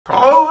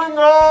Calling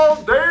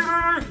all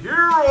data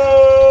heroes!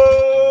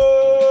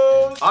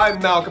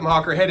 I'm Malcolm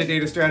Hawker, head of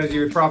data strategy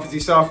with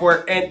Profisee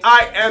Software, and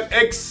I am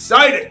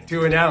excited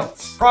to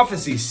announce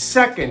Profisee's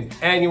second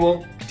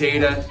annual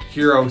Data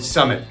Hero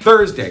Summit,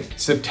 Thursday,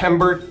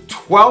 September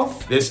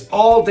 12th. This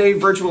all-day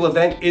virtual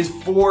event is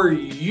for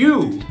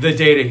you, the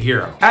data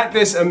hero. At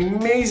this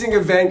amazing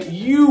event,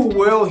 you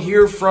will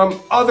hear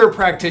from other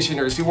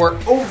practitioners who are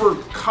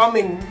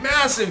overcoming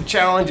massive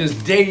challenges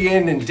day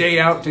in and day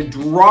out to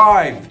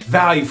drive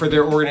value for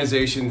their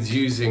organizations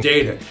using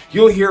data.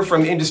 You'll hear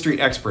from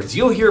industry experts,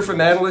 you'll hear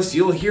from analysts,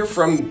 you'll hear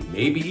from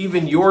maybe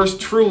even yours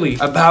truly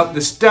about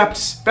the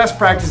steps, best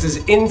practices,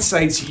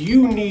 insights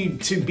you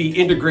need to be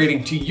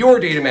integrating to your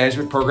data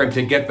management program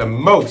to get the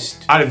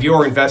most out of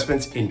your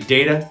investments in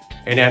data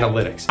and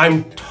analytics.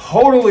 I'm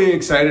totally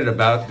excited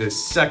about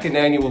this second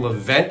annual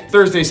event.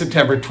 Thursday,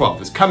 September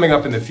 12th is coming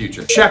up in the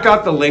future. Check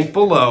out the link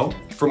below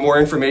for more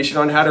information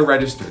on how to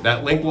register.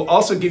 That link will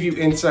also give you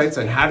insights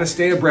on how to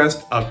stay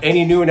abreast of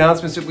any new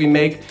announcements that we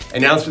make,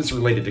 announcements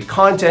related to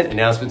content,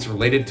 announcements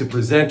related to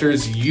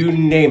presenters, you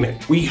name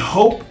it. We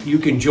hope you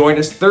can join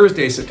us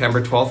Thursday,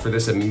 September 12th for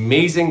this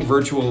amazing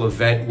virtual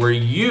event where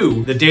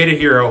you, the data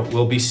hero,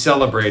 will be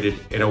celebrated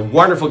in a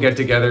wonderful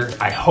get-together.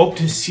 I hope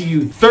to see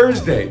you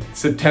Thursday,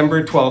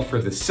 September 12th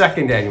for the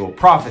second annual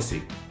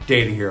Profisee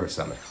Data Hero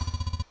Summit.